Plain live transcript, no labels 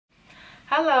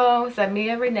Hello, it's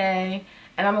Amia and Renee,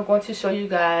 and I'm going to show you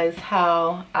guys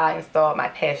how I installed my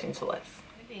passion twist.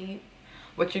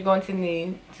 What you're going to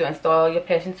need to install your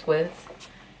passion twist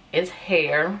is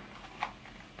hair.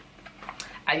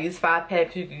 I use 5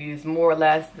 packs. You can use more or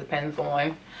less, depends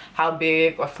on how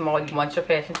big or small you want your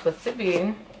passion twist to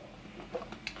be.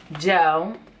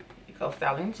 Gel, Eco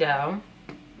Styling gel.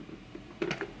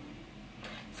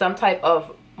 Some type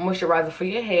of moisturizer for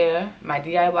your hair, my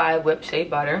DIY whipped shea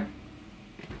butter.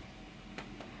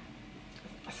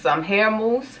 Some hair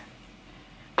mousse,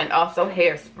 and also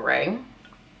hairspray.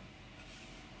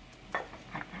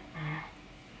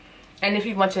 And if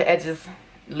you want your edges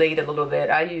laid a little bit,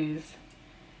 I use,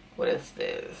 what is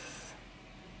this?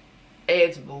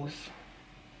 Edge boost.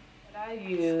 What I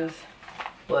used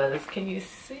was, can you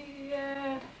see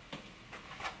it?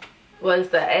 Was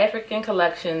the African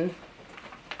Collection,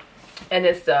 and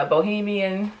it's the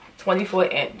Bohemian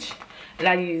 24-inch. And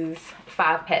I use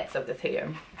 5 packs of this hair.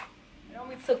 It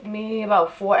only took me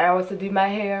about 4 hours to do my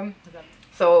hair.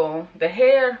 So the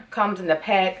hair comes in the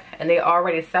pack and they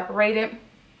already separated.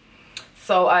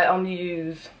 So I only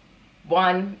use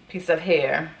 1 piece of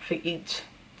hair for each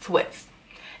twist.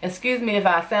 Excuse me if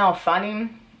I sound funny.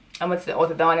 I went to the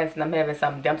orthodontist and I'm having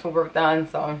some dental work done,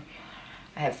 so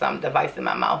I have some device in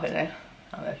my mouth and I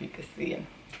don't know if you can see it.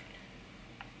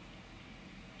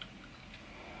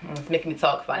 It's making me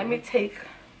talk funny. Let me take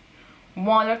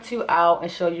 1 or 2 out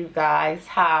and show you guys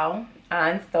how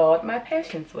I installed my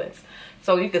passion twist,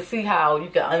 so you can see how you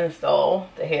can uninstall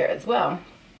the hair as well.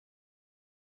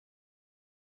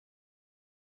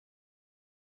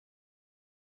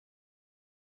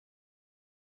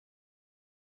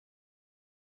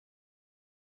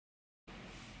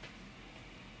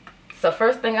 So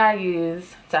first thing I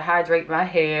use to hydrate my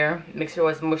hair, make sure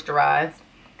it's moisturized,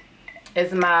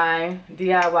 is my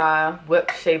DIY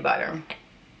whipped shea butter.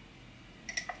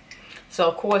 So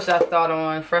of course I start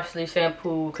on freshly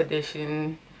shampooed,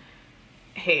 conditioned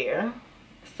hair.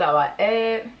 So I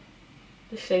add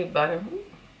the shea butter.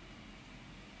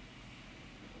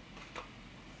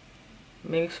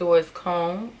 Make sure it's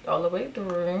combed all the way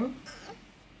through.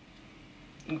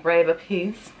 Grab a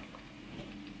piece.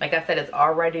 Like I said, it's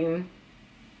already,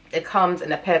 it comes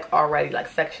in a pack already like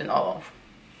sectioned off.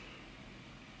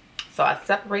 So I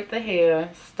separate the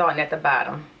hair starting at the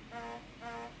bottom.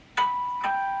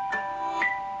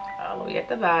 All the way at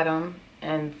the bottom,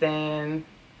 and then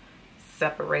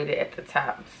separate it at the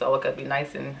top so it could be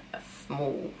nice and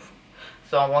smooth,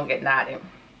 so it won't get knotted.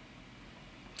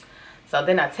 So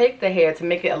then I take the hair to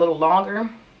make it a little longer.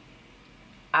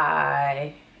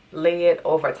 I lay it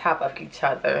over top of each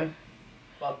other.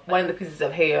 Well, one of the pieces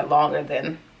of hair longer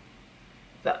than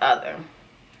the other.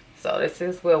 So this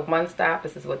is where one stops,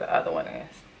 this is where the other one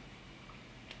is.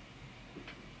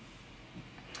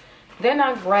 Then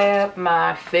I grab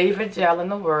my favorite gel in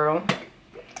the world,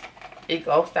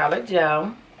 Eco Styling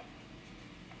gel.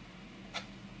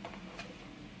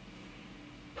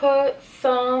 Put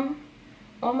some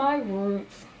on my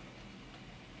roots,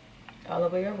 all the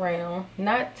way around,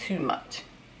 not too much.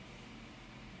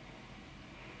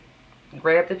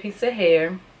 Grab the piece of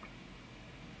hair,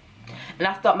 and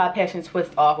I start my passion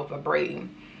twist off with a braid.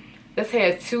 This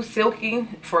hair is too silky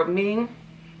for me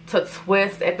to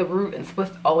twist at the root and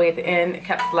twist all the way at the end. It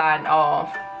kept sliding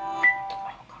off. Oh,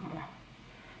 come on.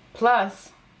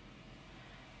 Plus,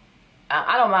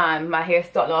 I don't mind my hair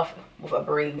starting off with a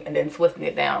braid and then twisting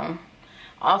it down.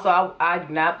 Also, I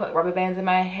do not put rubber bands in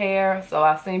my hair, so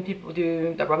I've seen people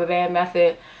do the rubber band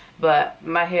method, but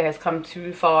my hair has come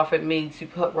too far for me to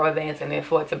put rubber bands in it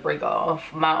for it to break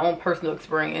off. My own personal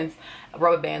experience,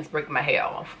 rubber bands break my hair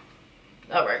off.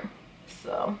 Alright,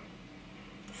 so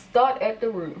start at the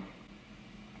root.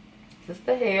 This is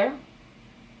the hair.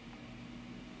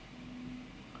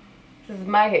 This is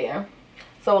my hair.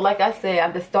 So like I said,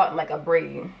 I'm just starting like a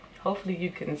braid. Hopefully you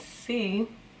can see.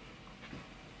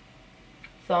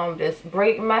 So I'm just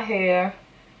braiding my hair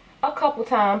a couple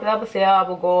times. I would say I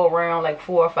will go around like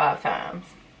 4 or 5 times.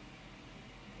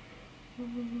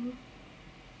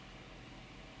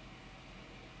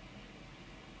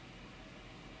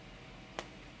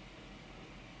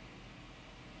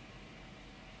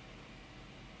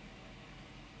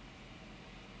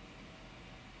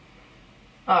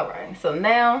 Alright, so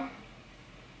now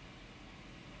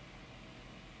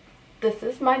this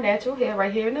is my natural hair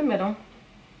right here in the middle.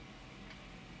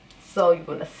 So you're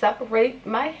going to separate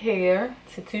my hair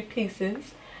to 2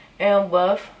 pieces, and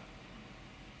with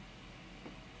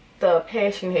the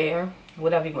passion hair,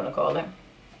 whatever you want to call it,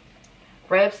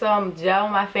 grab some gel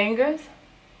on my fingers.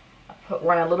 I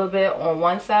run a little bit on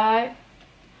one side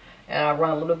and I run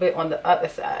a little bit on the other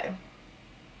side.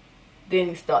 then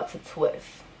you start to twist.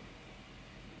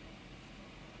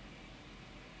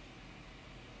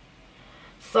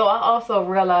 So I also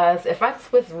realized if I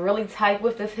twist really tight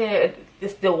with this hair, it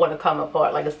still want to come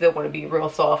apart. Like, it's still going to be real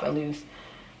soft and loose.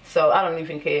 So I don't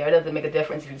even care. It doesn't make a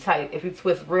difference if you tight. If you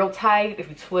twist real tight, if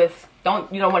you twist,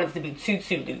 you don't want it to be too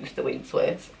loose the way you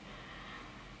twist.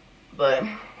 But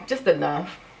just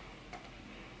enough.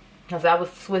 Because I was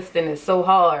twisting it so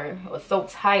hard, it was so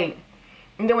tight.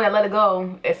 And then when I let it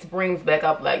go, it springs back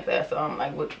up like that. So I'm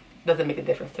like, what, doesn't make a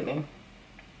difference to me.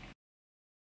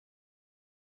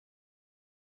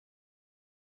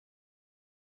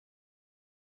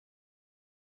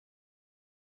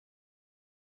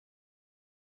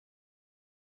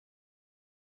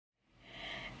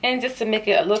 And just to make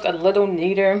it look a little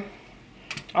neater,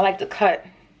 I like to cut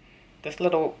this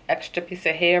little extra piece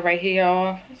of hair right here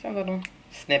off. Just a little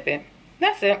snippet.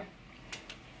 That's it.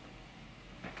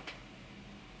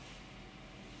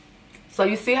 So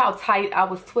you see how tight I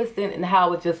was twisting and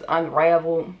how it just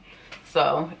unraveled.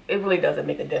 So it really doesn't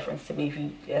make a difference to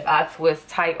me if I twist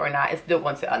tight or not. It's still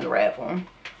going to unravel.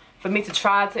 For me to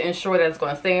try to ensure that it's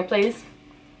going to stay in place,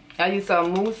 I use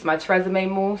some mousse, my Tresemme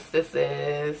mousse. This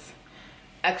is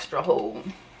extra hold.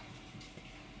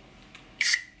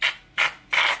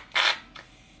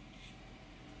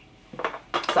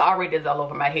 So I already did this all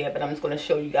over my hair, but I'm just going to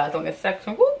show you guys on this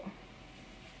section. Woo!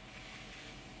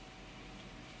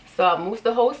 So I mousse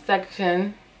the whole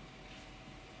section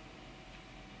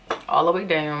all the way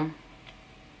down.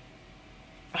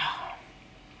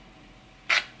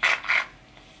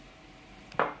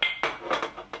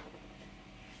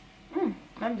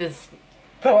 I'm just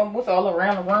throwing mousse all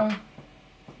around the room.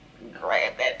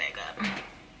 Grab that thing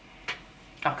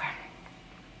up. Okay.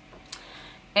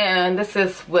 And this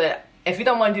is what, if you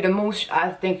don't want to do the mousse, I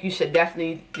think you should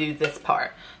definitely do this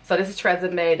part. So this is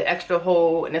Tresemme, the extra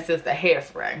hold, and this is the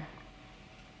hairspray.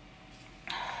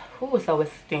 Ooh, it's always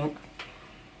stink.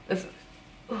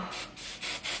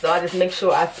 So I just make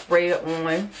sure I spray it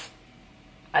on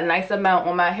a nice amount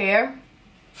on my hair.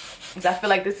 Because I feel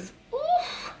like this is,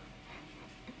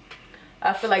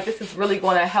 I feel like this is really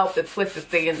going to help the twist to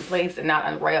stay in place and not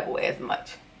unravel as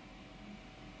much.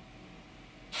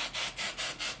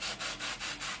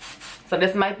 So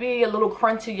this might be a little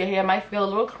crunchy. Your hair might feel a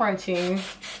little crunchy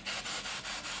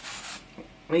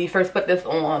when you first put this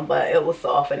on, but it will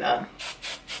soften up.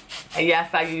 And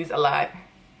yes, I use a lot.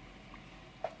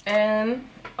 And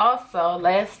also,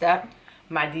 last step,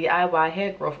 my DIY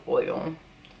hair growth oil.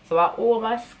 So I oil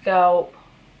my scalp,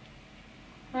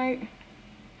 right?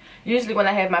 Usually when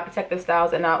I have my protective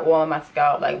styles, and I oil my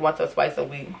scalp like once or twice a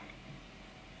week.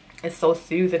 It's so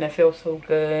soothing, it feels so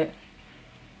good.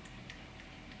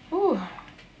 Ooh.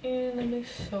 And let me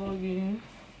show you.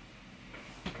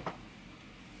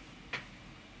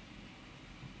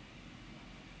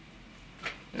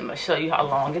 I'm going to show you how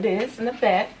long it is in the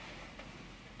back.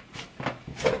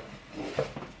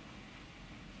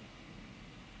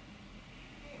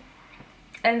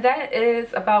 And that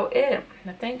is about it.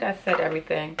 I think I said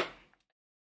everything.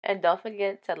 And don't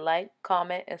forget to like,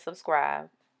 comment, and subscribe.